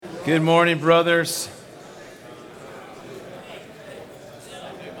Good morning, brothers.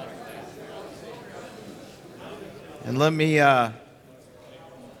 And let me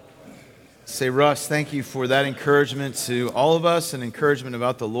say, Russ, thank you for that encouragement to all of us, an encouragement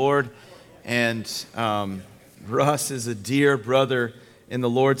about the Lord. And Russ is a dear brother in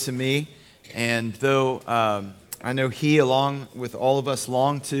the Lord to me. And though I know he, along with all of us,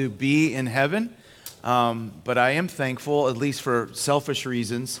 long to be in heaven, but I am thankful, at least for selfish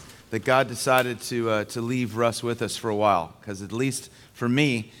reasons, that God decided to leave Russ with us for a while. Because at least for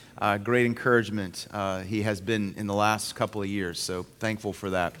me, great encouragement he has been in the last couple of years. So thankful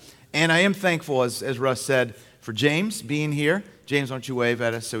for that. And I am thankful, as Russ said, for James being here. James, why don't you wave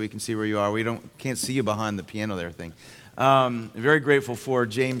at us so we can see where you are? We can't see you behind the piano there thing. Very grateful for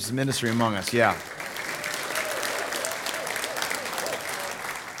James' ministry among us. Yeah.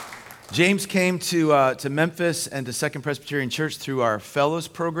 James came to Memphis and to Second Presbyterian Church through our Fellows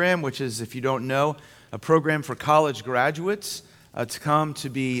program, which is, if you don't know, a program for college graduates to come to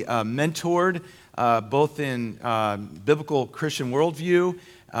be mentored both in biblical Christian worldview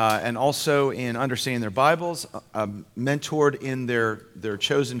and also in understanding their Bibles, mentored in their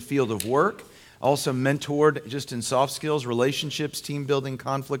chosen field of work, also mentored just in soft skills, relationships, team building,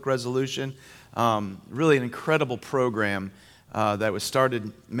 conflict resolution. Really an incredible program that was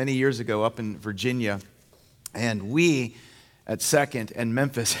started many years ago up in Virginia. And we at Second and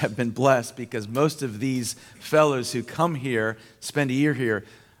Memphis have been blessed because most of these fellows who come here, spend a year here,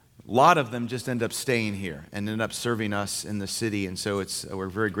 a lot of them just end up staying here and end up serving us in the city. And so we're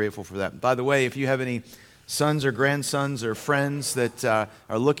very grateful for that. By the way, if you have any sons or grandsons or friends that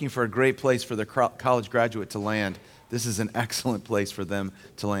are looking for a great place for their college graduate to land, this is an excellent place for them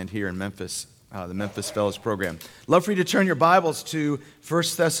to land here in Memphis. The Memphis Fellows Program. Love for you to turn your Bibles to 1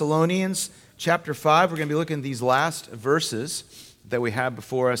 Thessalonians chapter 5. We're going to be looking at these last verses that we have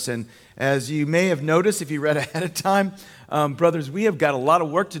before us. And as you may have noticed, if you read ahead of time, brothers, we have got a lot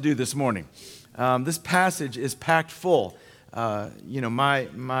of work to do this morning. This passage is packed full. My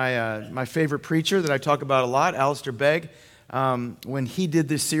favorite preacher that I talk about a lot, Alistair Begg, when he did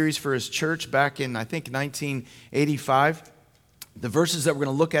this series for his church back in, I think, 1985, the verses that we're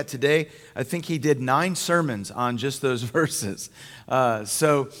going to look at today, I think he did 9 sermons on just those verses.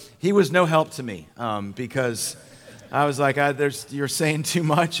 So he was no help to me because I was like, you're saying too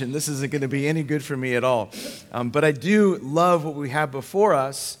much and this isn't going to be any good for me at all. But I do love what we have before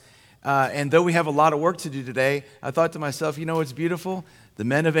us. And though we have a lot of work to do today, I thought to myself, you know what's beautiful? The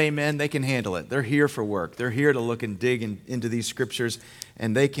men of Amen, they can handle it. They're here for work. They're here to look and dig into these scriptures,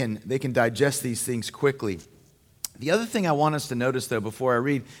 and they can digest these things quickly. The other thing I want us to notice, though, before I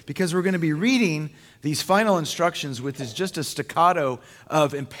read, because we're going to be reading these final instructions, which is just a staccato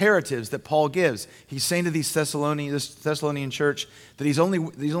of imperatives that Paul gives. He's saying to this Thessalonian church that he's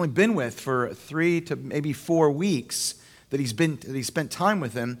only been with for 3 to maybe 4 weeks, that he spent time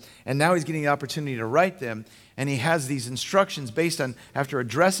with them, and now he's getting the opportunity to write them. And he has these instructions based on, after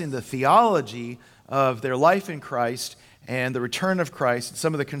addressing the theology of their life in Christ and the return of Christ and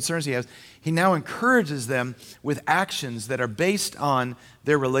some of the concerns he has, he now encourages them with actions that are based on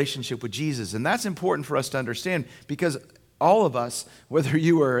their relationship with Jesus. And that's important for us to understand because all of us, whether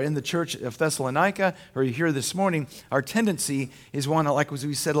you are in the church of Thessalonica or you're here this morning, our tendency is one, like as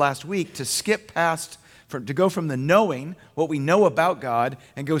we said last week, to skip past, to go from the knowing, what we know about God,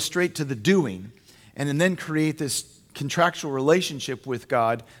 and go straight to the doing, and then create this contractual relationship with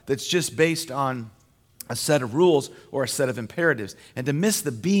God that's just based on a set of rules or a set of imperatives, and to miss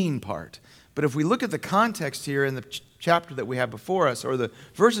the being part. But if we look at the context here in the chapter that we have before us, or the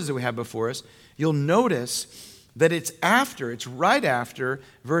verses that we have before us, you'll notice that it's right after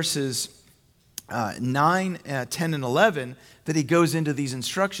verses 9, 10, and 11 that he goes into these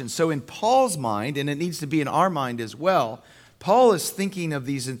instructions. So in Paul's mind, and it needs to be in our mind as well, Paul is thinking of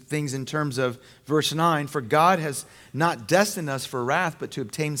these things in terms of verse 9, for God has not destined us for wrath, but to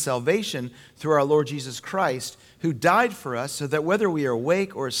obtain salvation through our Lord Jesus Christ, who died for us, so that whether we are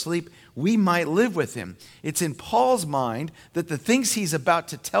awake or asleep, we might live with him. It's in Paul's mind that the things he's about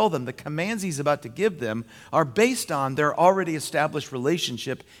to tell them, the commands he's about to give them, are based on their already established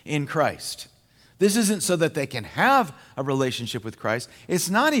relationship in Christ. This isn't so that they can have a relationship with Christ. It's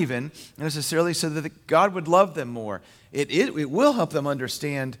not even necessarily so that God would love them more. It will help them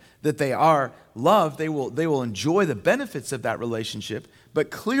understand that they are loved. They will enjoy the benefits of that relationship. But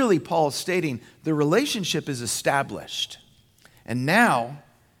clearly Paul is stating the relationship is established. And now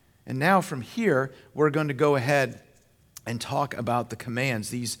from here, we're going to go ahead and talk about the commands,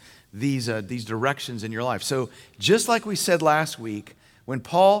 these directions in your life. So just like we said last week, When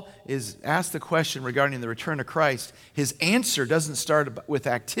Paul is asked the question regarding the return of Christ, his answer doesn't start with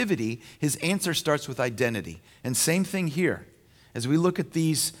activity. His answer starts with identity. And same thing here. As we look at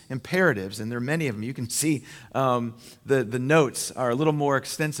these imperatives, and there are many of them, you can see the notes are a little more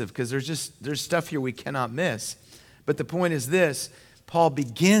extensive because there's stuff here we cannot miss. But the point is this: Paul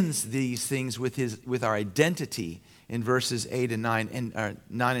begins these things with our identity in verses 8 and 9 and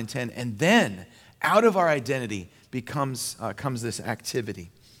 9 and 10, and then out of our identity comes this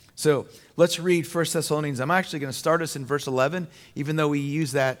activity. So let's read 1 Thessalonians. I'm actually going to start us in verse 11, even though we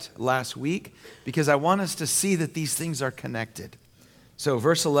used that last week, because I want us to see that these things are connected. So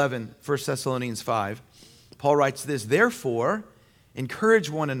verse 11, 1 Thessalonians 5, Paul writes this: "Therefore, encourage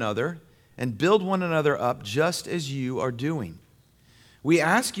one another and build one another up just as you are doing. We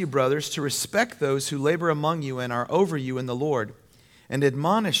ask you, brothers, to respect those who labor among you and are over you in the Lord, and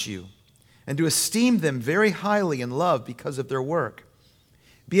admonish you, and to esteem them very highly in love because of their work.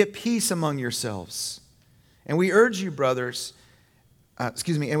 Be at peace among yourselves. And we urge you, brothers,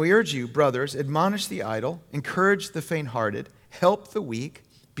 admonish the idle, encourage the faint-hearted, help the weak,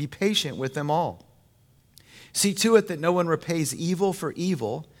 be patient with them all. See to it that no one repays evil for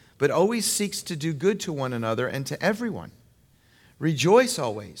evil, but always seeks to do good to one another and to everyone. Rejoice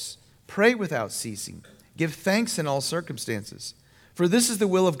always, pray without ceasing, give thanks in all circumstances, for this is the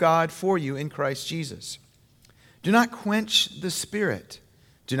will of God for you in Christ Jesus. Do not quench the Spirit.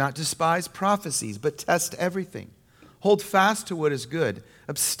 Do not despise prophecies, but test everything. Hold fast to what is good.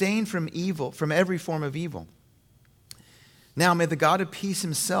 Abstain from evil, from every form of evil. Now may the God of peace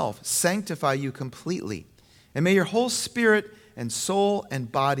himself sanctify you completely, and may your whole spirit and soul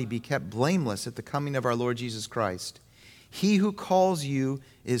and body be kept blameless at the coming of our Lord Jesus Christ. He who calls you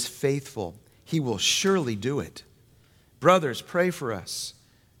is faithful. He will surely do it. Brothers, pray for us.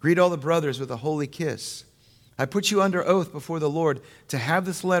 Greet all the brothers with a holy kiss. I put you under oath before the Lord to have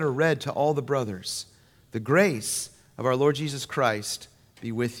this letter read to all the brothers. The grace of our Lord Jesus Christ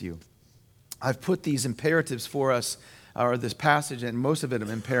be with you." I've put these imperatives for us, or this passage, and most of it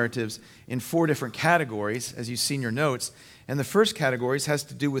are imperatives, in 4 different categories, as you see in your notes. And the first category has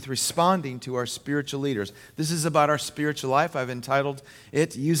to do with responding to our spiritual leaders. This is about our spiritual life. I've entitled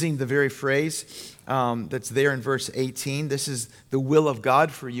it, using the very phrase that's there in verse 18. This is the will of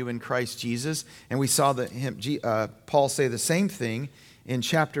God for you in Christ Jesus. And we saw Paul say the same thing in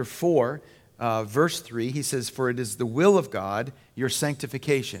chapter 4, verse 3. He says, "For it is the will of God, your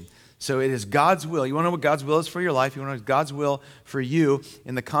sanctification." So it is God's will. You want to know what God's will is for your life? You want to know God's will for you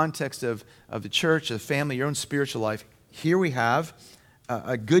in the context of the church, the family, your own spiritual life? Here we have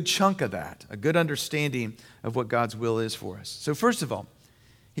a good chunk of that, a good understanding of what God's will is for us. So first of all,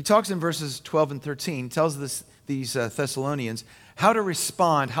 he talks in verses 12 and 13, tells these Thessalonians how to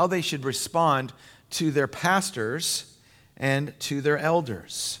respond, how they should respond to their pastors and to their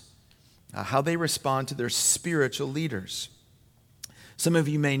elders, how they respond to their spiritual leaders. Some of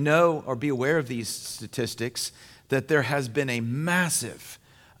you may know or be aware of these statistics, that there has been a massive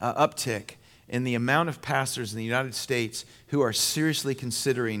uptick in the amount of pastors in the United States who are seriously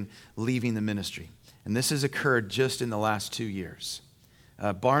considering leaving the ministry. And this has occurred just in the last 2 years.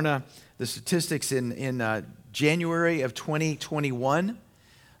 Barna, the statistics in January of 2021,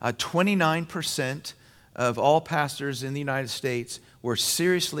 29% of all pastors in the United States were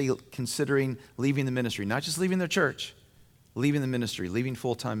seriously considering leaving the ministry, not just leaving their church, leaving the ministry, leaving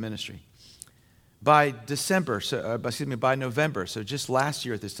full-time ministry. By November, so just last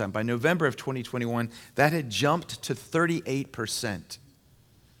year at this time, by November of 2021, that had jumped to 38%.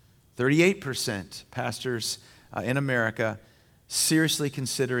 38% pastors in America seriously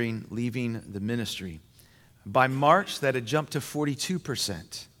considering leaving the ministry. By March, that had jumped to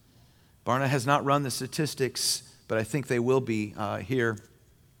 42%. Barna has not run the statistics, but I think they will be here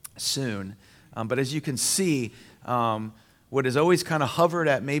soon. But as you can see, what has always kind of hovered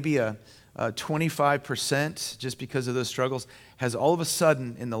at maybe a 25% just because of those struggles has all of a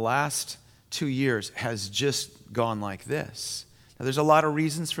sudden in the last 2 years has just gone like this. Now, there's a lot of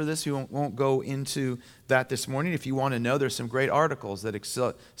reasons for this. We won't go into that this morning. If you want to know, there's some great articles that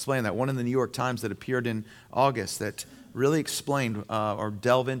explain that. One in the New York Times that appeared in August that really explained or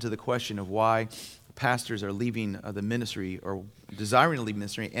delve into the question of why pastors are leaving the ministry or desiring to leave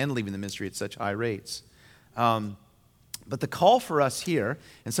ministry and leaving the ministry at such high rates. But the call for us here,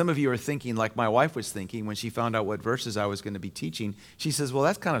 and some of you are thinking like my wife was thinking when she found out what verses I was going to be teaching. She says, "Well,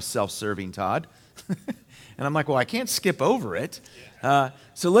 that's kind of self-serving, Todd." And I'm like, "Well, I can't skip over it."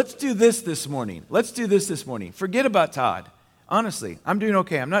 So let's do this morning. Let's do this morning. Forget about Todd. Honestly, I'm doing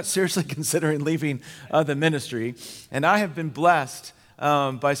okay. I'm not seriously considering leaving the ministry. And I have been blessed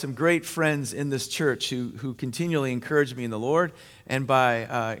by some great friends in this church who continually encourage me in the Lord, and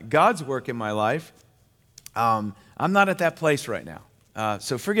by God's work in my life. I'm not at that place right now.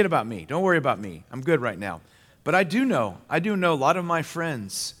 So forget about me. Don't worry about me. I'm good right now. But I do know a lot of my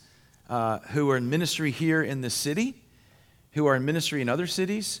friends who are in ministry here in this city, who are in ministry in other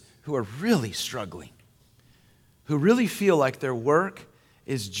cities, who are really struggling, who really feel like their work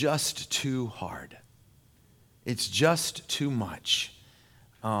is just too hard. It's just too much.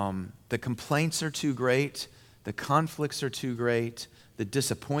 The complaints are too great. The conflicts are too great. The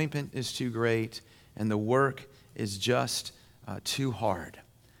disappointment is too great. And the work is just too hard.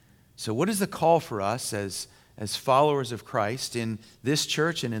 So what is the call for us as followers of Christ in this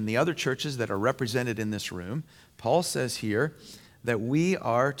church and in the other churches that are represented in this room? Paul says here that we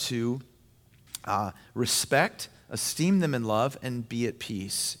are to respect, esteem them in love, and be at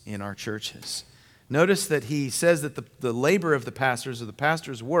peace in our churches. Notice that he says that the labor of the pastors, or the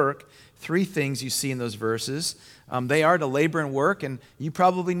pastor's work, three things you see in those verses. They are to labor and work, and you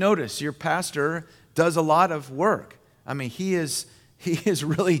probably notice your pastor does a lot of work. I mean, he is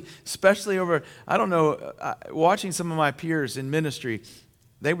really, especially over, I don't know, watching some of my peers in ministry,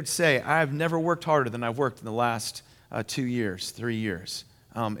 they would say, I've never worked harder than I've worked in the last 2 years, 3 years.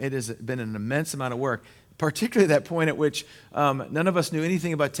 It has been an immense amount of work, particularly that point at which none of us knew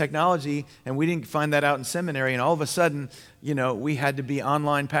anything about technology, and we didn't find that out in seminary, and all of a sudden, we had to be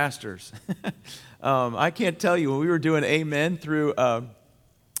online pastors. I can't tell you, when we were doing Amen through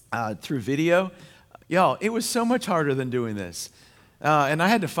video, y'all, it was so much harder than doing this. And I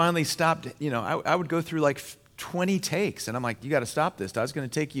had to finally stop, I would go through like 20 takes, and I'm like, you got to stop this. It's going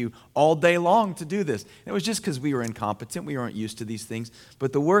to take you all day long to do this. And it was just because we were incompetent. We weren't used to these things.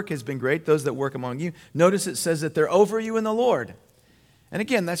 But the work has been great, those that work among you. Notice it says that they're over you in the Lord. And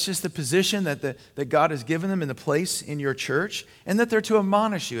again, that's just the position that God has given them in the place in your church, and that they're to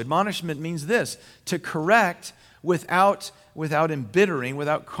admonish you. Admonishment means this, to correct without embittering,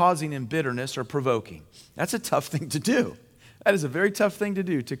 without causing embitterness or provoking. That's a tough thing to do. That is a very tough thing to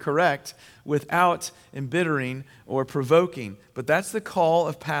do, to correct without embittering or provoking. But that's the call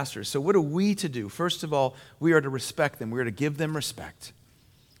of pastors. So what are we to do? First of all, we are to respect them. We are to give them respect.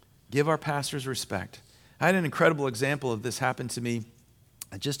 Give our pastors respect. I had an incredible example of this happen to me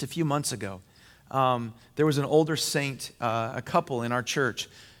just a few months ago. There was an older saint, a couple in our church,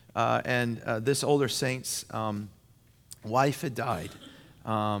 and this older saint's wife had died.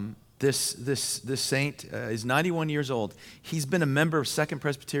 This saint is 91 years old. He's been a member of Second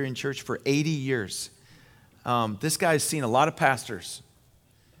Presbyterian Church for 80 years. This guy's seen a lot of pastors,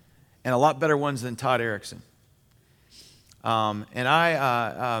 and a lot better ones than Todd Erickson.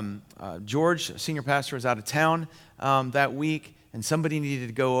 George, senior pastor, was out of town that week, and somebody needed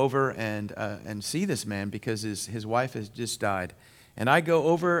to go over and see this man because his wife has just died. And I go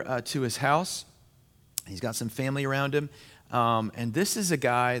over to his house. He's got some family around him. And this is a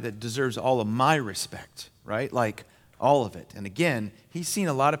guy that deserves all of my respect, right? Like all of it. And again, he's seen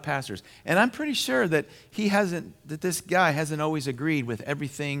a lot of pastors. And I'm pretty sure that this guy hasn't always agreed with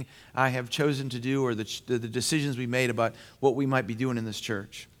everything I have chosen to do or the decisions we made about what we might be doing in this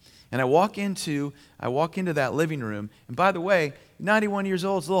church. And I walk into that living room. And by the way, 91 years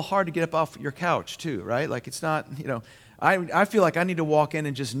old, it's a little hard to get up off your couch too, right? Like it's not, I feel like I need to walk in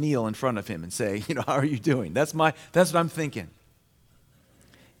and just kneel in front of him and say, how are you doing? That's what I'm thinking.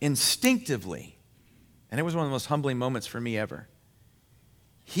 Instinctively, and it was one of the most humbling moments for me ever,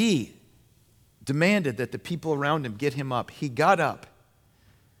 he demanded that the people around him get him up. He got up,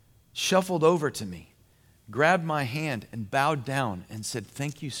 shuffled over to me, grabbed my hand and bowed down and said,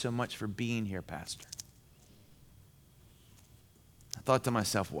 "Thank you so much for being here, Pastor." I thought to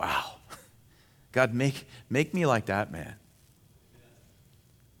myself, wow. God, make me like that man.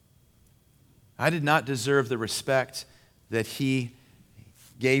 I did not deserve the respect that he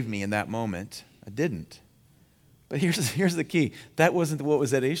gave me in that moment. I didn't. But here's the key. That wasn't what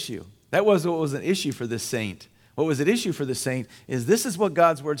was at issue. That was what was an issue for this saint. What was at issue for this saint is this is what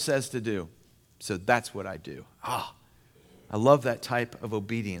God's word says to do. So that's what I do. I love that type of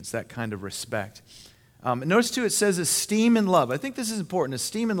obedience, that kind of respect. Notice too, it says esteem and love. I think this is important,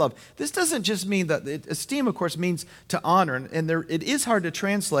 esteem and love. This doesn't just mean that, esteem of course means to honor, and it is hard to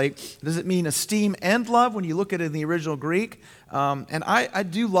translate. Does it mean esteem and love when you look at it in the original Greek? And I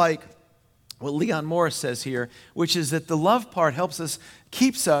do like what Leon Morris says here, which is that the love part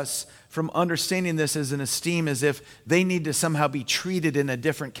keeps us from understanding this as an esteem as if they need to somehow be treated in a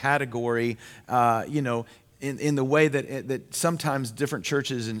different category, in the way that sometimes different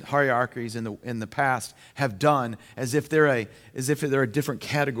churches and hierarchies in the past have done, as if they're a different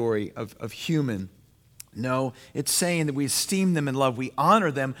category of human No, it's saying that we esteem them in love. We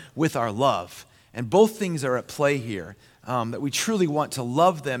honor them with our love. And both things are at play here. That we truly want to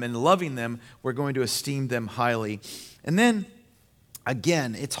love them, and loving them, we're going to esteem them highly. And then,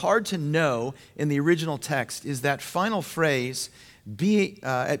 again, it's hard to know in the original text, is that final phrase, be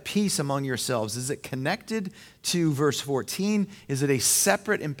at peace among yourselves. Is it connected to verse 14? Is it a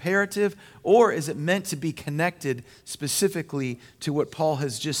separate imperative? Or is it meant to be connected specifically to what Paul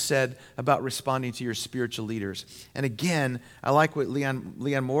has just said about responding to your spiritual leaders? And again, I like what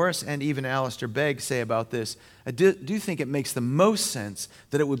Leon Morris and even Alistair Begg say about this. I do think it makes the most sense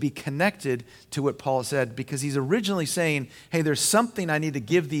that it would be connected to what Paul said, because he's originally saying, hey, there's something I need to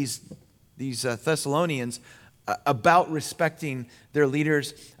give these Thessalonians about respecting their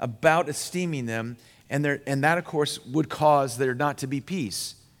leaders, about esteeming them, and that, of course, would cause there not to be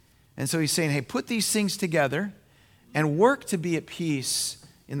peace. And so he's saying, hey, put these things together and work to be at peace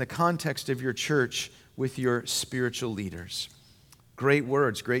in the context of your church with your spiritual leaders. Great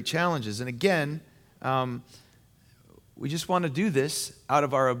words, great challenges. And again, we just want to do this out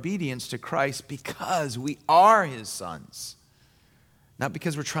of our obedience to Christ because we are his sons, not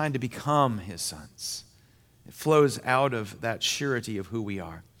because we're trying to become his sons. It flows out of that surety of who we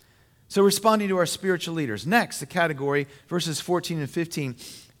are. So responding to our spiritual leaders. Next, the category, verses 14 and 15,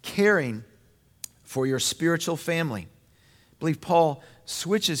 caring for your spiritual family. I believe Paul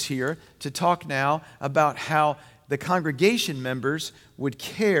switches here to talk now about how the congregation members would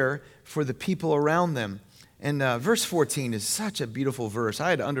care for the people around them. And verse 14 is such a beautiful verse. I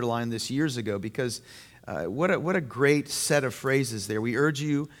had underlined this years ago because what a great set of phrases there. We urge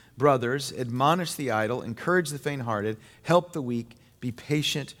you, brothers, admonish the idle, encourage the faint-hearted, help the weak, be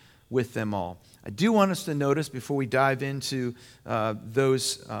patient with them all. I do want us to notice before we dive into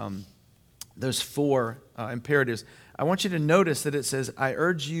those four imperatives, I want you to notice that it says, I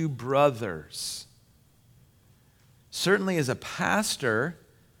urge you, brothers. Certainly as a pastor,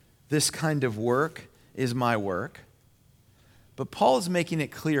 this kind of work is my work. But Paul is making it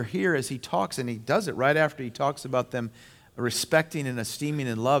clear here as he talks, and he does it right after he talks about them respecting and esteeming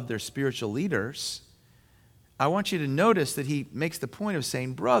and love their spiritual leaders. I want you to notice that he makes the point of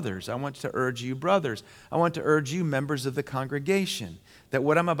saying, brothers. I want to urge you, brothers. I want to urge you, members of the congregation, that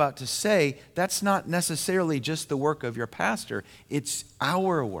what I'm about to say, that's not necessarily just the work of your pastor. It's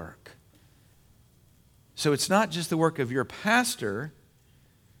our work. So it's not just the work of your pastor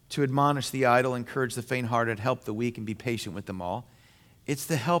to admonish the idle, encourage the faint-hearted, help the weak, and be patient with them all. It's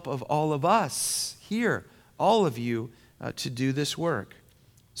the help of all of us here, all of you, to do this work.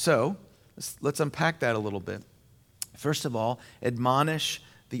 So let's unpack that a little bit. First of all, admonish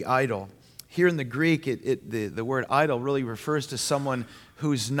the idle. Here in the Greek, the word idle really refers to someone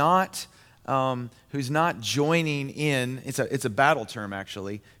who's not joining in. It's a battle term,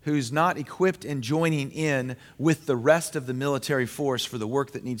 actually. Who's not equipped and joining in with the rest of the military force for the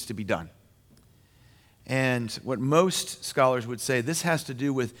work that needs to be done. And what most scholars would say, this has to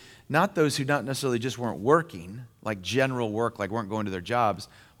do with not those who not necessarily just weren't working, like general work, like weren't going to their jobs.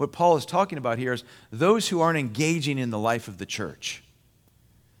 What Paul is talking about here is those who aren't engaging in the life of the church.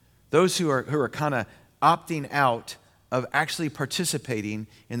 Those who are kind of opting out of actually participating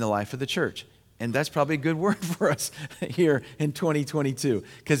in the life of the church. And that's probably a good word for us here in 2022.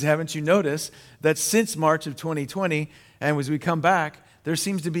 Because haven't you noticed that since March of 2020, and as we come back, there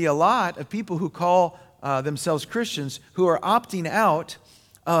seems to be a lot of people who call themselves Christians who are opting out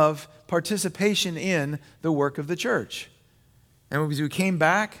of participation in the work of the church. And as we came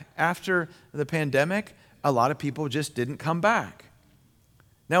back after the pandemic, a lot of people just didn't come back.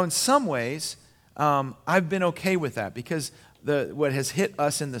 Now, in some ways, I've been okay with that because what has hit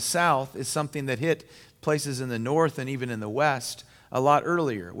us in the South is something that hit places in the North and even in the West a lot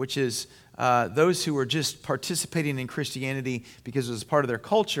earlier, which is those who were just participating in Christianity because it was part of their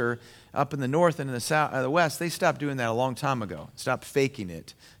culture. Up in the North and in the South, the West, they stopped doing that a long time ago. Stopped faking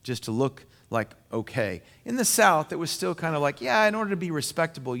it just to look like okay. In the South, it was still kind of like, yeah, in order to be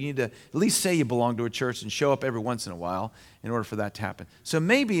respectable, you need to at least say you belong to a church and show up every once in a while in order for that to happen. So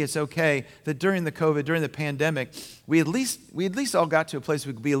maybe it's okay that during the pandemic, we at least all got to a place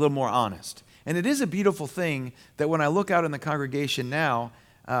we could be a little more honest. And it is a beautiful thing that when I look out in the congregation now,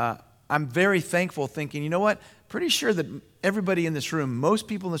 I'm very thankful thinking, you know what? Pretty sure that everybody in this room, most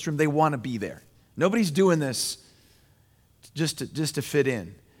people in this room, they want to be there. Nobody's doing this just to fit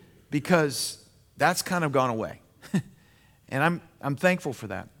in because that's kind of gone away. And I'm thankful for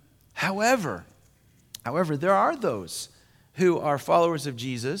that. However, there are those who are followers of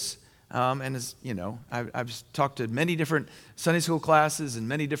Jesus. And as you know, I've talked to many different Sunday school classes and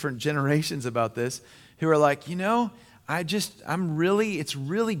many different generations about this, who are like, it's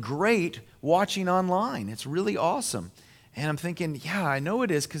really great watching online. It's really awesome. And I'm thinking, yeah, I know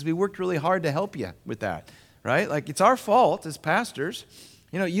it is because we worked really hard to help you with that, right? Like it's our fault as pastors.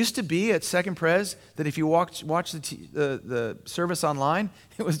 You know, it used to be at Second Pres that if you watch the service online,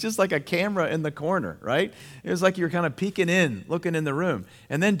 it was just like a camera in the corner, right? It was like you were kind of peeking in, looking in the room.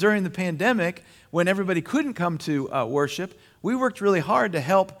 And then during the pandemic, when everybody couldn't come to worship, we worked really hard to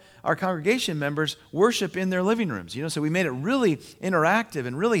help our congregation members worship in their living rooms. You know, so we made it really interactive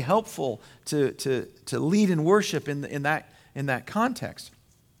and really helpful to lead in worship in that context.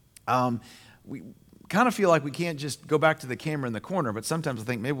 We kind of feel like we can't just go back to the camera in the corner, but sometimes I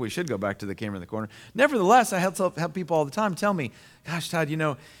think maybe we should go back to the camera in the corner. Nevertheless, I have people all the time tell me, "Gosh, Todd, you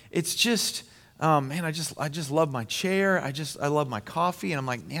know, it's just, man, I just love my chair. I love my coffee." And I'm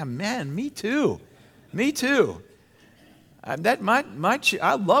like, "Yeah, man, me too, me too." I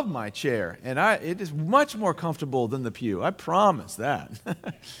love my chair, and it is much more comfortable than the pew. I promise that.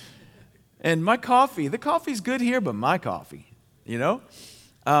 And the coffee's good here, but my coffee, you know.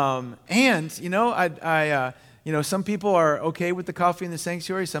 And you know, some people are okay with the coffee in the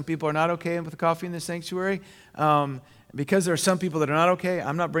sanctuary. Some people are not okay with the coffee in the sanctuary. Because there are some people that are not okay,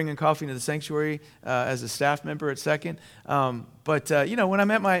 I'm not bringing coffee into the sanctuary as a staff member at Second. But you know, when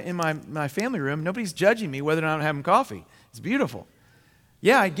I'm in my family room, nobody's judging me whether or not I'm having coffee. It's beautiful.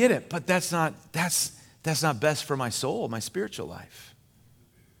 Yeah, I get it, but that's not best for my soul, my spiritual life.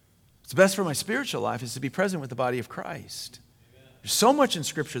 What's best for my spiritual life is to be present with the body of Christ. There's so much in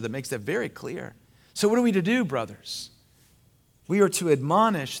Scripture that makes that very clear. So what are we to do, brothers? We are to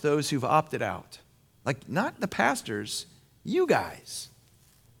admonish those who've opted out. Like, not the pastors, you guys.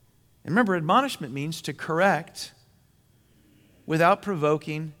 And remember, admonishment means to correct without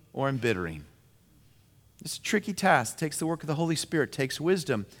provoking or embittering. It's a tricky task. It takes the work of the Holy Spirit. It takes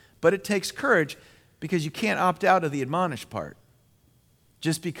wisdom. But it takes courage because you can't opt out of the admonish part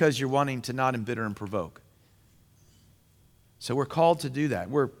just because you're wanting to not embitter and provoke. So we're called to do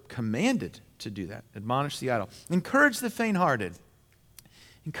that. We're commanded to do that. Admonish the idle. Encourage the faint-hearted.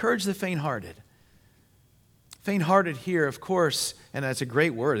 Encourage the faint-hearted. Faint-hearted here, of course, and that's a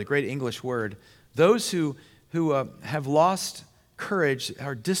great word, a great English word. Those who have lost courage,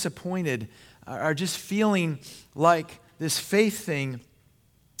 are disappointed, are just feeling like this faith thing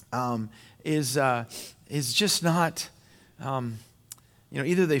is just not,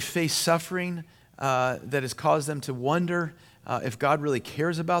 either they face suffering that has caused them to wonder if God really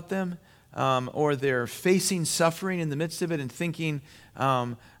cares about them, or they're facing suffering in the midst of it and thinking,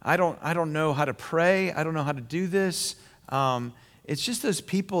 I don't know how to pray, I don't know how to do this. It's just those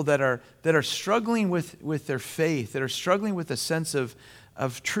people that are struggling with their faith, that are struggling with a sense of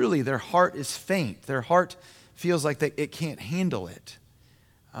truly their heart is faint. Their heart feels like it can't handle it.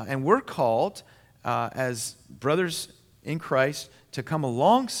 And we're called as brothers in Christ to come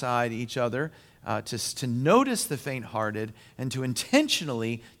alongside each other, to notice the faint-hearted and to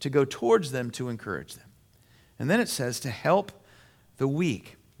intentionally to go towards them to encourage them. And then it says to help the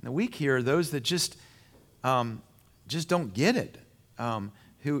weak. And the weak here are those that just don't get it,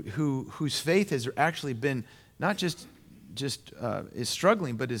 whose faith has actually been not just is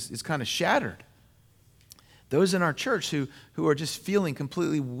struggling, but is kind of shattered. Those in our church who are just feeling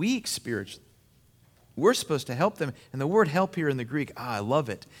completely weak spiritually. We're supposed to help them. And the word help here in the Greek, I love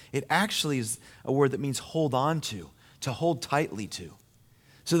it. It actually is a word that means hold on to hold tightly to.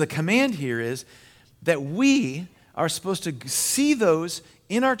 So the command here is that we are supposed to see those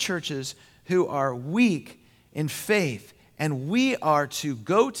in our churches who are weak in faith, and we are to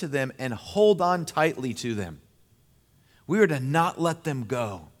go to them and hold on tightly to them. We are to not let them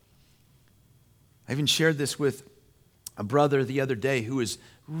go. I even shared this with a brother the other day who is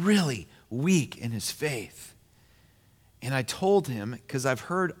really weak in his faith. And I told him, because I've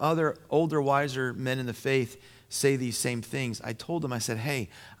heard other older, wiser men in the faith say these same things. I told him, I said, hey,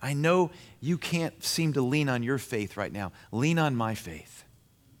 I know you can't seem to lean on your faith right now. Lean on my faith.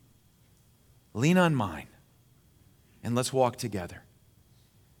 Lean on mine. And let's walk together.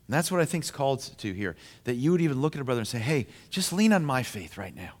 And that's what I think is called to here. That you would even look at a brother and say, hey, just lean on my faith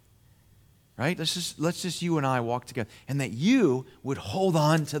right now. Right? Let's just you and I walk together. And that you would hold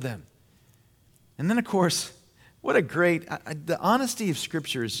on to them. And then, of course, what a great, the honesty of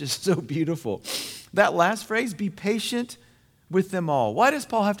Scripture is just so beautiful. That last phrase, be patient with them all. Why does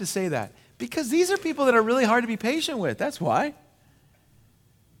Paul have to say that? Because these are people that are really hard to be patient with. That's why.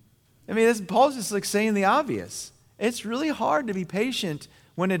 I mean, Paul's just like saying the obvious. It's really hard to be patient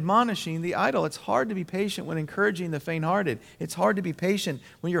when admonishing the idle. It's hard to be patient when encouraging the faint-hearted. It's hard to be patient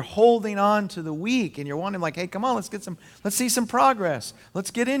when you're holding on to the weak and you're wanting like, hey, come on, let's see some progress.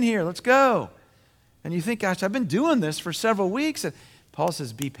 Let's get in here. Let's go. And you think, gosh, I've been doing this for several weeks. And Paul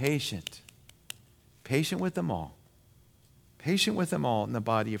says, be patient. Patient with them all. Patient with them all in the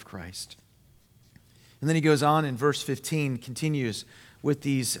body of Christ. And then he goes on in verse 15, continues with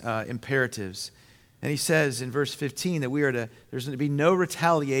these imperatives. And he says in verse 15 that there's going to be no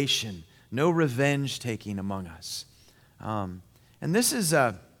retaliation, no revenge taking among us. And this is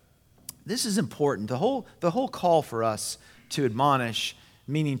important. The whole call for us to admonish,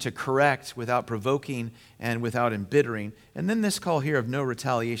 meaning to correct without provoking and without embittering. And then this call here of no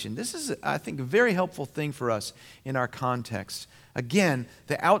retaliation. This is, I think, a very helpful thing for us in our context. Again,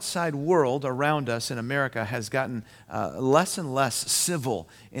 the outside world around us in America has gotten less and less civil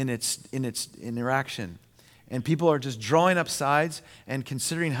in its interaction. And people are just drawing up sides and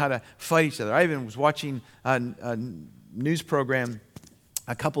considering how to fight each other. I even was watching a news program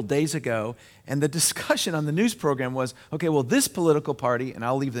a couple days ago, and the discussion on the news program was, okay, well, this political party, and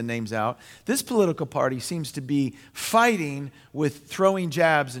I'll leave the names out, this political party seems to be fighting with throwing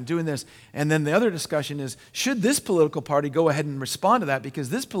jabs and doing this. And then the other discussion is, should this political party go ahead and respond to that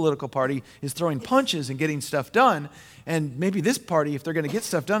because this political party is throwing punches and getting stuff done, and maybe this party, if they're going to get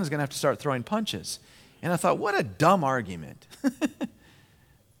stuff done, is going to have to start throwing punches. And I thought, what a dumb argument.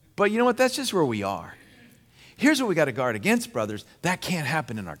 But you know what? That's just where we are. Here's what we got to guard against, brothers. That can't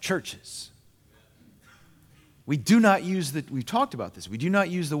happen in our churches. We've talked about this. We do not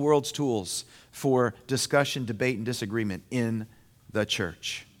use the world's tools for discussion, debate, and disagreement in the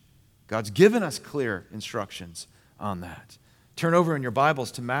church. God's given us clear instructions on that. Turn over in your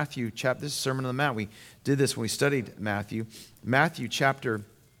Bibles to Matthew chapter. This is Sermon on the Mount. We did this when we studied Matthew. Matthew chapter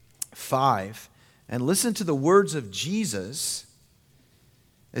 5. And listen to the words of Jesus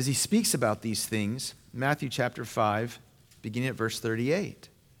as he speaks about these things. Matthew chapter 5, beginning at verse 38.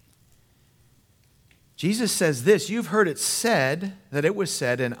 Jesus says this, you've heard it said, that it was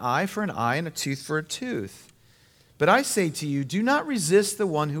said, an eye for an eye and a tooth for a tooth. But I say to you, do not resist the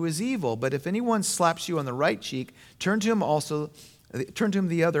one who is evil, but if anyone slaps you on the right cheek, turn to him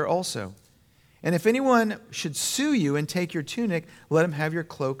the other also. And if anyone should sue you and take your tunic, let him have your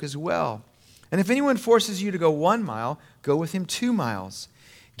cloak as well. And if anyone forces you to go 1 mile, go with him 2 miles.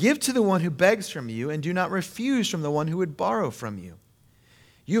 Give to the one who begs from you, and do not refuse from the one who would borrow from you.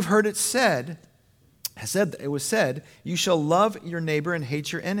 You've heard it said, you shall love your neighbor and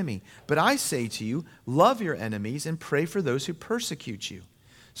hate your enemy. But I say to you, love your enemies and pray for those who persecute you,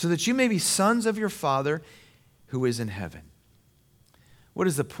 so that you may be sons of your Father who is in heaven. What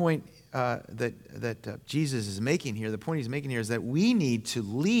is the point that Jesus is making here? The point he's making here is that we need to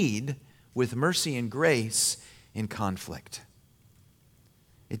lead with mercy and grace in conflict.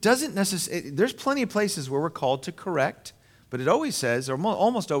 It doesn't necessarily, there's plenty of places where we're called to correct, but it always says, or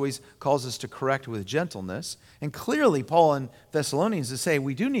almost always calls us to correct with gentleness. And clearly, Paul in Thessalonians is saying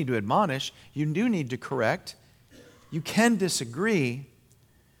we do need to admonish, you do need to correct. You can disagree,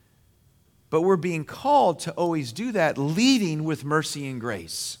 but we're being called to always do that, leading with mercy and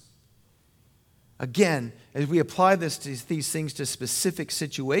grace. Again, as we apply these things to specific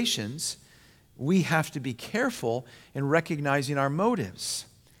situations, we have to be careful in recognizing our motives.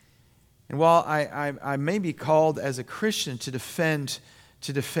 And while I may be called as a Christian to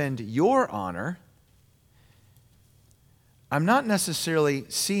defend your honor, I'm not necessarily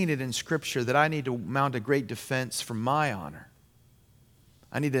seeing it in Scripture that I need to mount a great defense for my honor.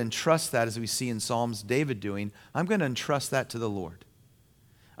 I need to entrust that, as we see in Psalms David doing. I'm going to entrust that to the Lord.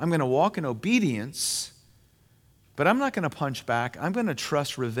 I'm going to walk in obedience, but I'm not going to punch back. I'm going to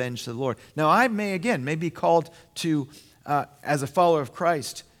trust revenge to the Lord. Now, I may be called to, as a follower of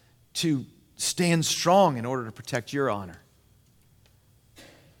Christ, to stand strong in order to protect your honor.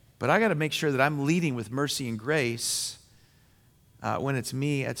 But I got to make sure that I'm leading with mercy and grace when it's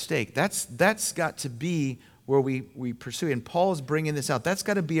me at stake. That's got to be where we pursue. And Paul is bringing this out. That's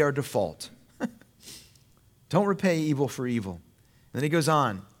got to be our default. Don't repay evil for evil. And then he goes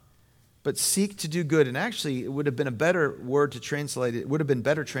on. But seek to do good. And actually, it would have been a better word to translate it. It would have been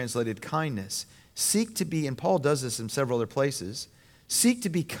better translated kindness. Seek to be, and Paul does this in several other places, seek to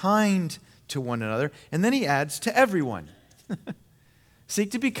be kind to one another. And then he adds, to everyone. Seek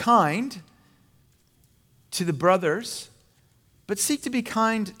to be kind to the brothers, but seek to be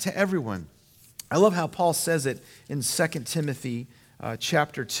kind to everyone. I love how Paul says it in 2 Timothy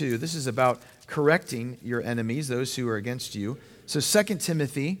chapter 2. This is about correcting your enemies, those who are against you. So 2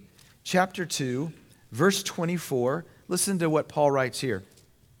 Timothy chapter 2, verse 24. Listen to what Paul writes here.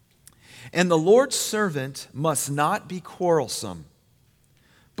 And the Lord's servant must not be quarrelsome,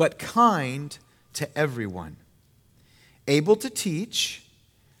 but kind to everyone, able to teach,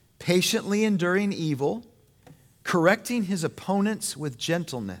 patiently enduring evil, correcting his opponents with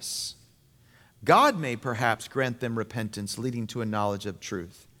gentleness. God may perhaps grant them repentance leading to a knowledge of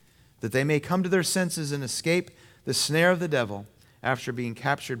truth, that they may come to their senses and escape the snare of the devil after being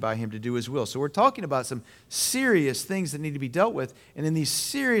captured by him to do his will. So we're talking about some serious things that need to be dealt with. And in these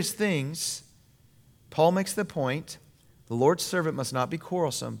serious things, Paul makes the point, the Lord's servant must not be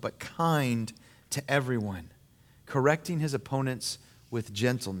quarrelsome, but kind to everyone, correcting his opponents with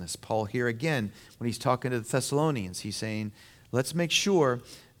gentleness. Paul here again, when he's talking to the Thessalonians, he's saying, let's make sure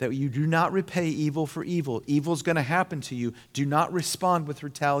that you do not repay evil for evil. Evil's going to happen to you. Do not respond with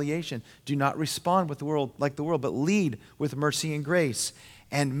retaliation. Do not respond with the world like the world, but lead with mercy and grace.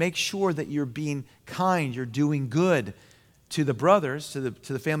 And make sure that you're being kind, you're doing good to the brothers, to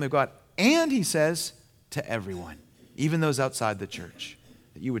the family of God. And he says, to everyone, even those outside the church,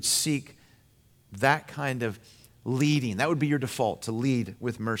 that you would seek that kind of leading. That would be your default, to lead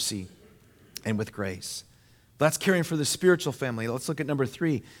with mercy and with grace. That's caring for the spiritual family. Let's look at number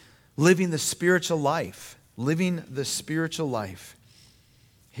 3, living the spiritual life. Living the spiritual life.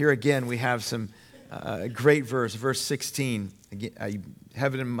 Here again, we have some great verse 16. Again, I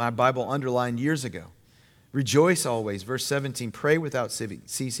have it in my Bible underlined years ago. Rejoice always. Verse 17, pray without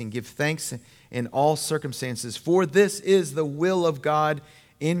ceasing. Give thanks in all circumstances, for this is the will of God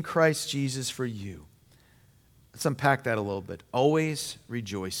in Christ Jesus for you. Let's unpack that a little bit. Always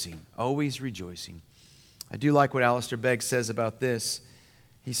rejoicing. Always rejoicing. I do like what Alistair Begg says about this.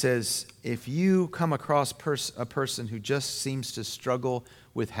 He says, if you come across a person who just seems to struggle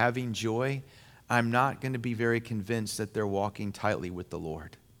with having joy, I'm not going to be very convinced that they're walking tightly with the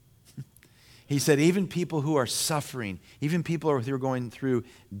Lord. He said, even people who are suffering, even people who are going through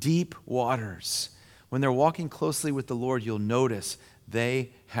deep waters, when they're walking closely with the Lord, you'll notice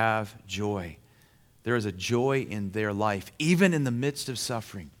they have joy. There is a joy in their life, even in the midst of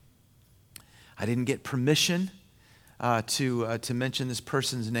suffering. I didn't get permission to mention this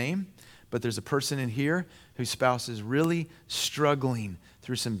person's name, but there's a person in here whose spouse is really struggling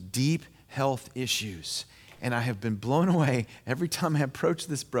through some deep health issues. And I have been blown away every time I approach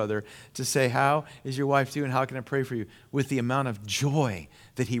this brother to say, how is your wife doing? How can I pray for you? With the amount of joy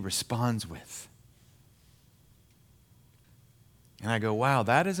that he responds with. And I go, wow,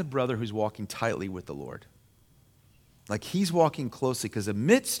 that is a brother who's walking tightly with the Lord. Like he's walking closely, because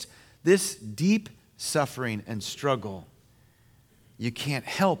amidst this deep suffering and struggle, you can't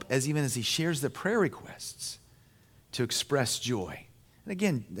help, even as he shares the prayer requests, to express joy. And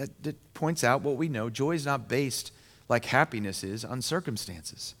again, that points out what we know. Joy is not based, like happiness is, on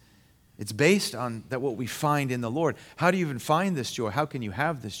circumstances. It's based on that what we find in the Lord. How do you even find this joy? How can you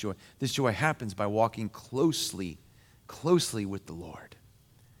have this joy? This joy happens by walking closely with the Lord.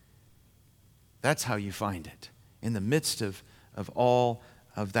 That's how you find it, in the midst of all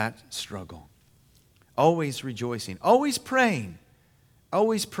of that struggle. Always rejoicing, always praying,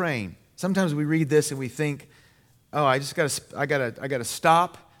 always praying. Sometimes we read this and we think, oh, I gotta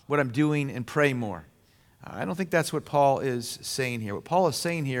stop what I'm doing and pray more. I don't think that's what Paul is saying here. What Paul is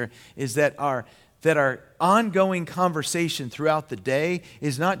saying here is that our ongoing conversation throughout the day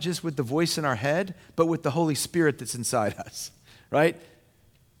is not just with the voice in our head, but with the Holy Spirit that's inside us, right?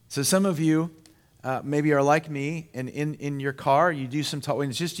 So some of you maybe are like me, and in your car, you do some talking. When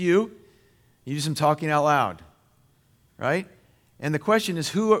it's just you do some talking out loud, right? And the question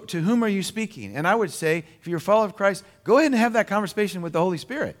is, to whom are you speaking? And I would say, if you're a follower of Christ, go ahead and have that conversation with the Holy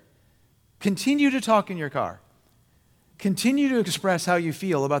Spirit. Continue to talk in your car. Continue to express how you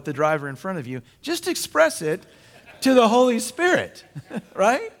feel about the driver in front of you. Just express it to the Holy Spirit,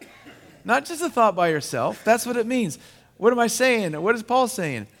 right? Not just a thought by yourself. That's what it means. What am I saying? What is Paul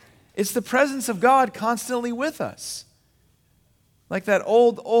saying? It's the presence of God constantly with us. Like that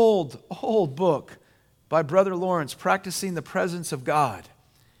old book by Brother Lawrence, Practicing the Presence of God.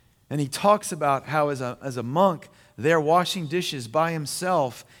 And he talks about how as a monk there washing dishes by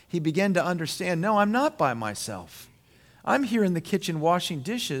himself, he began to understand, no, I'm not by myself. I'm here in the kitchen washing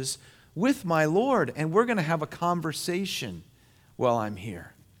dishes with my Lord, and we're going to have a conversation while I'm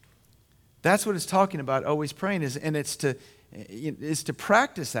here. That's what it's talking about, always praying, and it's to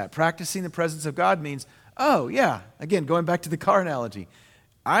practice that. Practicing the presence of God means, oh yeah, again, going back to the car analogy,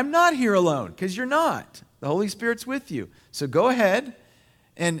 I'm not here alone, because you're not. The Holy Spirit's with you. So go ahead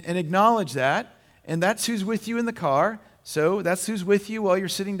and acknowledge that, and that's who's with you in the car. So that's who's with you while you're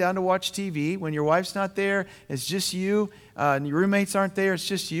sitting down to watch TV. When your wife's not there, it's just you, and your roommates aren't there, it's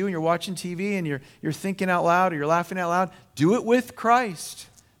just you, and you're watching TV, and you're thinking out loud, or you're laughing out loud. Do it with Christ.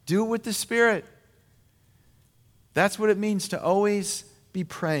 Do it with the Spirit. That's what it means to always be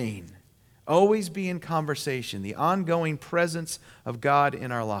praying, always be in conversation, the ongoing presence of God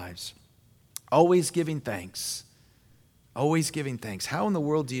in our lives, always giving thanks. Always giving thanks. How in the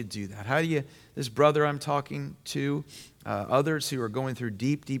world do you do that? How do you, this brother I'm talking to, others who are going through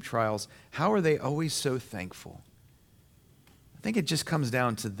deep, deep trials, how are they always so thankful? I think it just comes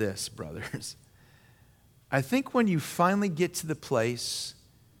down to this, brothers. I think when you finally get to the place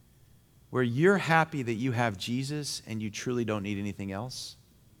where you're happy that you have Jesus and you truly don't need anything else,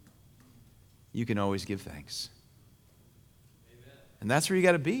 you can always give thanks. Amen. And that's where you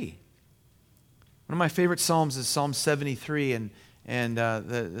got to be. One of my favorite Psalms is Psalm 73, and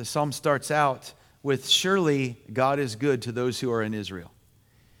the Psalm starts out with, surely God is good to those who are in Israel.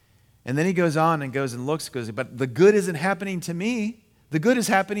 And then he goes on and goes, but the good isn't happening to me. The good is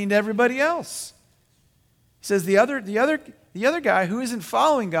happening to everybody else. He says the other guy who isn't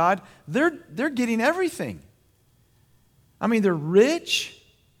following God, they're getting everything. I mean, they're rich.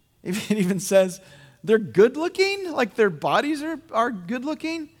 It even says they're good looking, like their bodies are good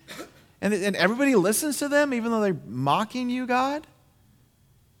looking. And everybody listens to them even though they're mocking you, God?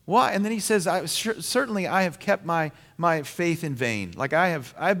 Why? And then he says, certainly I have kept my faith in vain. Like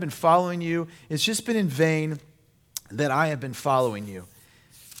I've been following you. It's just been in vain that I have been following you.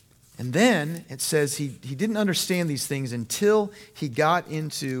 And then it says he didn't understand these things until he got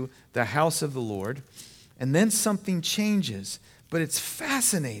into the house of the Lord. And then something changes. But it's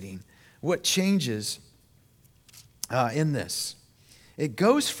fascinating what changes in this. It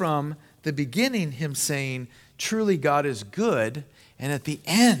goes from the beginning, him saying, truly God is good. And at the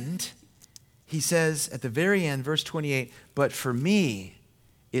end, he says, at the very end, verse 28, but for me,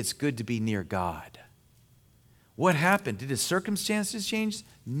 it's good to be near God. What happened? Did his circumstances change?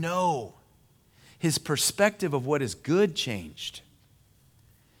 No. His perspective of what is good changed.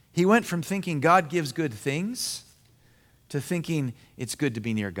 He went from thinking God gives good things to thinking it's good to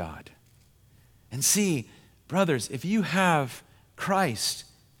be near God. And see, brothers, if you have Christ,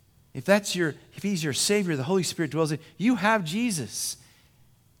 if he's your Savior, the Holy Spirit dwells in you, have Jesus.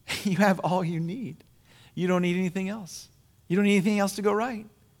 You have all you need. You don't need anything else. You don't need anything else to go right.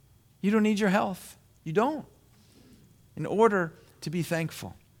 You don't need your health. You don't. In order to be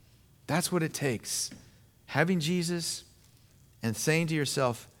thankful. That's what it takes. Having Jesus and saying to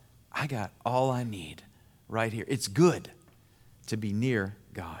yourself, I got all I need right here. It's good to be near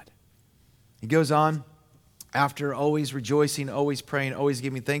God. He goes on. After always rejoicing, always praying, always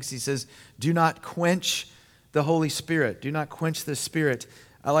giving thanks, he says, do not quench the Holy Spirit. Do not quench the Spirit.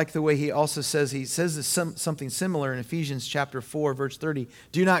 I like the way he says something similar in Ephesians chapter 4, verse 30.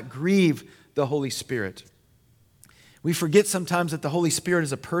 Do not grieve the Holy Spirit. We forget sometimes that the Holy Spirit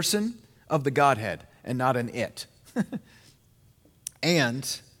is a person of the Godhead and not an it.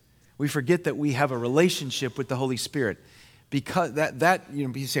 And we forget that we have a relationship with the Holy Spirit. Because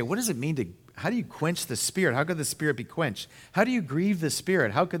you say, what does it mean to, how do you quench the Spirit? How could the Spirit be quenched? How do you grieve the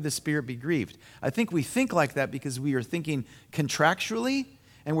Spirit? How could the Spirit be grieved? I think we think like that because we are thinking contractually,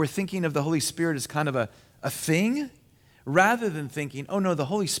 and we're thinking of the Holy Spirit as kind of a thing, rather than thinking, oh no, the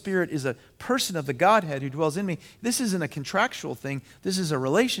Holy Spirit is a person of the Godhead who dwells in me. This isn't a contractual thing. This is a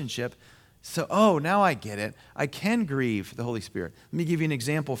relationship. So, now I get it. I can grieve the Holy Spirit. Let me give you an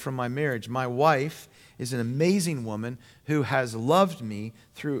example from my marriage. My wife is an amazing woman who has loved me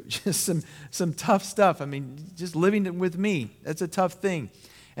through just some tough stuff. I mean, just living with me, that's a tough thing.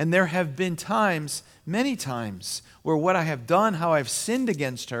 And there have been times, many times, where what I have done, how I've sinned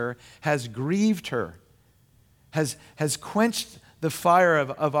against her, has grieved her, has quenched the fire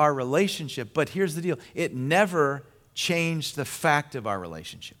of our relationship. But here's the deal. It never changed the fact of our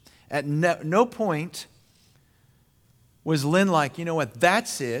relationship. At no point was Lynn like, you know what,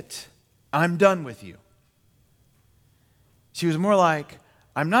 that's it. I'm done with you. She was more like,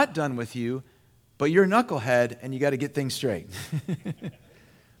 I'm not done with you, but you're a knucklehead and you got to get things straight.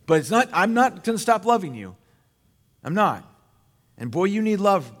 But I'm not going to stop loving you. I'm not. And boy, you need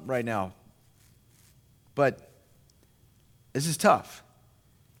love right now. But this is tough.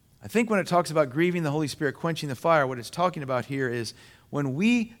 I think when it talks about grieving the Holy Spirit, quenching the fire, what it's talking about here is when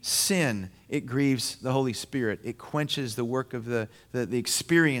we sin, it grieves the Holy Spirit. It quenches the work of the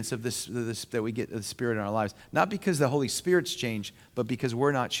experience of this that we get of the Spirit in our lives. Not because the Holy Spirit's changed, but because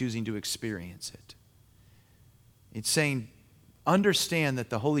we're not choosing to experience it. It's saying, understand that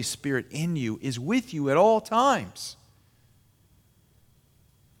the Holy Spirit in you is with you at all times.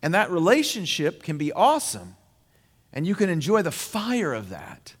 And that relationship can be awesome. And you can enjoy the fire of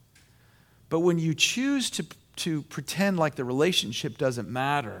that. But when you choose to pretend like the relationship doesn't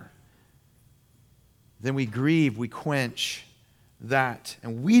matter, then we grieve, we quench that,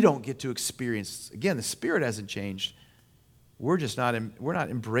 and we don't get to experience. Again, the Spirit hasn't changed. We're not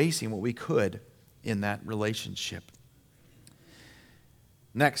embracing what we could in that relationship.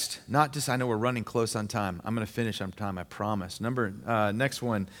 Next, I know we're running close on time. I'm going to finish on time, I promise. Next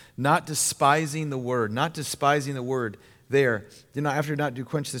one, not despising the word. Not despising the word there. After not do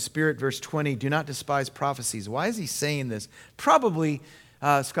quench the spirit, verse 20, do not despise prophecies. Why is he saying this? Probably,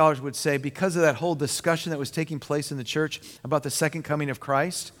 scholars would say, because of that whole discussion that was taking place in the church about the second coming of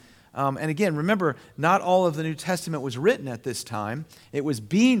Christ. And again, remember, not all of the New Testament was written at this time. It was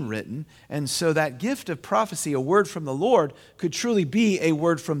being written. And so that gift of prophecy, a word from the Lord, could truly be a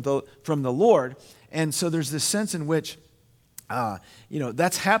word from the Lord. And so there's this sense in which,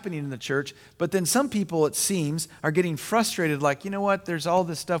 that's happening in the church. But then some people, it seems, are getting frustrated like, you know what, there's all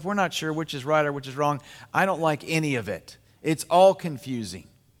this stuff. We're not sure which is right or which is wrong. I don't like any of it. It's all confusing.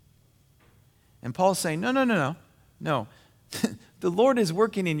 And Paul's saying, no. The Lord is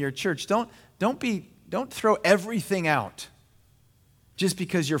working in your church. Don't throw everything out just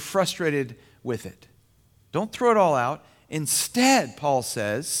because you're frustrated with it. Don't throw it all out. Instead, Paul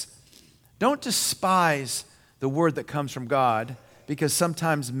says, don't despise the word that comes from God because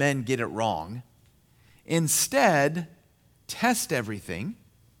sometimes men get it wrong. Instead, test everything.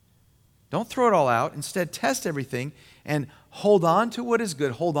 Don't throw it all out. Instead, test everything and hold on to what is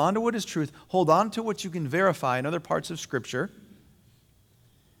good. Hold on to what is truth. Hold on to what you can verify in other parts of Scripture.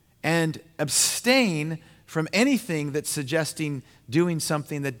 And abstain from anything that's suggesting doing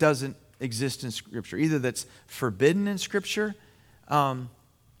something that doesn't exist in Scripture, either that's forbidden in Scripture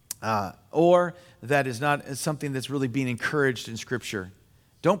or that is not something that's really being encouraged in Scripture.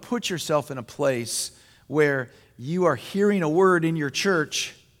 Don't put yourself in a place where you are hearing a word in your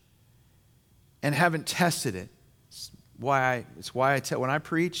church and haven't tested it. It's why I tell when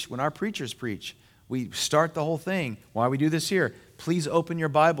our preachers preach, we start the whole thing. Why we do this here? Please open your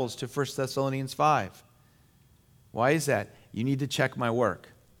Bibles to 1 Thessalonians 5. Why is that? You need to check my work.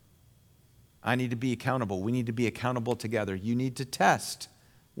 I need to be accountable. We need to be accountable together. You need to test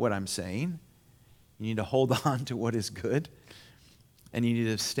what I'm saying. You need to hold on to what is good. And you need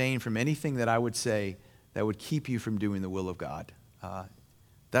to abstain from anything that I would say that would keep you from doing the will of God.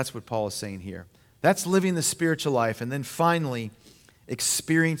 That's what Paul is saying here. That's living the spiritual life. And then finally,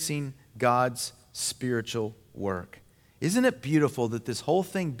 experiencing God's spiritual work. Isn't it beautiful that this whole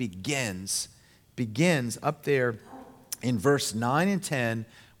thing begins up there in verse 9 and 10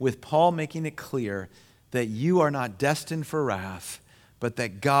 with Paul making it clear that you are not destined for wrath, but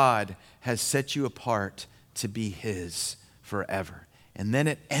that God has set you apart to be His forever. And then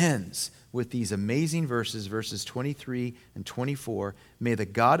it ends with these amazing verses 23 and 24. May the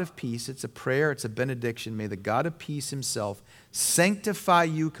God of peace, it's a prayer, it's a benediction, may the God of peace Himself sanctify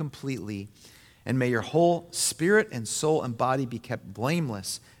you completely, and may your whole spirit and soul and body be kept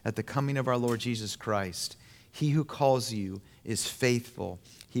blameless at the coming of our Lord Jesus Christ. He who calls you is faithful.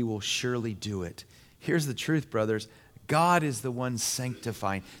 He will surely do it. Here's the truth, brothers. God is the one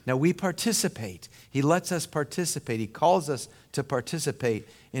sanctifying. Now we participate. He lets us participate. He calls us to participate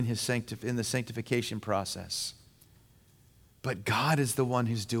in the sanctification process. But God is the one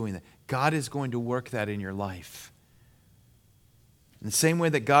who's doing that. God is going to work that in your life. In the same way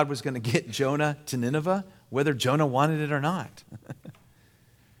that God was going to get Jonah to Nineveh, whether Jonah wanted it or not.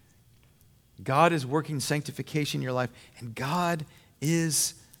 God is working sanctification in your life, and God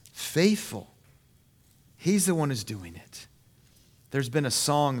is faithful. He's the one who's doing it. There's been a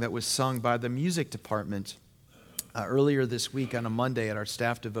song that was sung by the music department earlier this week on a Monday at our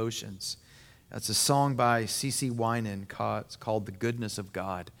staff devotions. That's a song by C.C. Winan called "The Goodness of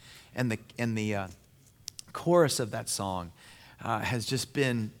God," and the chorus of that song has just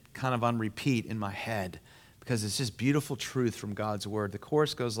been kind of on repeat in my head because it's just beautiful truth from God's Word. The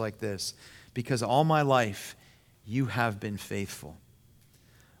chorus goes like this: because all my life you have been faithful.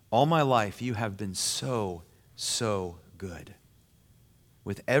 All my life you have been so, so good.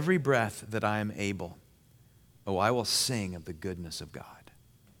 With every breath that I am able, oh, I will sing of the goodness of God.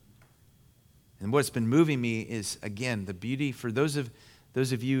 And what's been moving me is, again, the beauty for those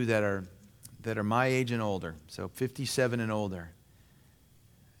of you that are my age and older, so 57 and older.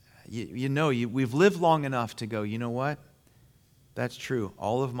 We've lived long enough to go, you know what? That's true.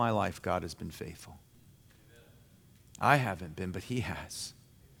 All of my life, God has been faithful. I haven't been, but He has.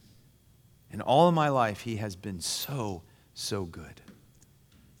 And all of my life, He has been so, so good.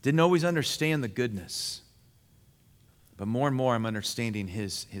 Didn't always understand the goodness. But more and more I'm understanding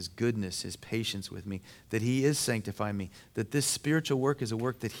His goodness, His patience with me, that He is sanctifying me, that this spiritual work is a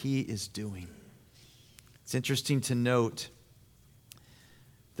work that He is doing. It's interesting to note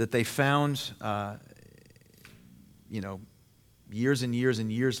that they found, years and years and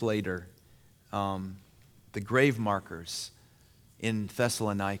years later, the grave markers in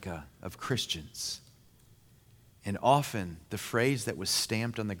Thessalonica of Christians. And often the phrase that was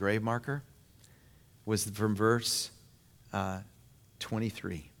stamped on the grave marker was from verse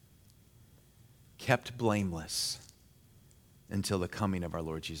 23. Kept blameless until the coming of our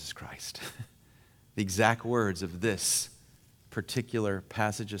Lord Jesus Christ. The exact words of this particular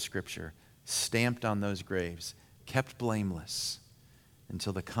passage of Scripture stamped on those graves, kept blameless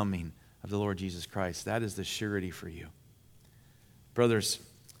until the coming of the Lord Jesus Christ. That is the surety for you. Brothers,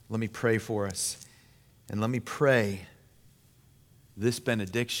 let me pray for us, and let me pray this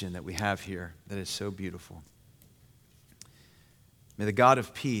benediction that we have here that is so beautiful. May the God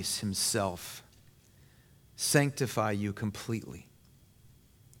of peace himself sanctify you completely.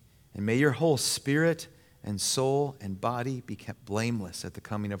 And may your whole spirit and soul and body be kept blameless at the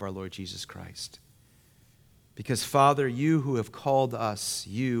coming of our Lord Jesus Christ. Because, Father, you who have called us,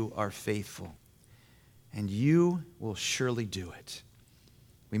 you are faithful, and you will surely do it.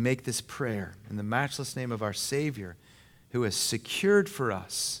 We make this prayer in the matchless name of our Savior, who has secured for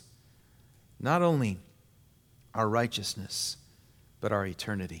us not only our righteousness, but our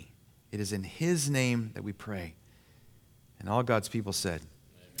eternity. It is in his name that we pray. And all God's people said,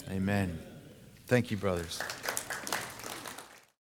 Amen. Thank you, brothers.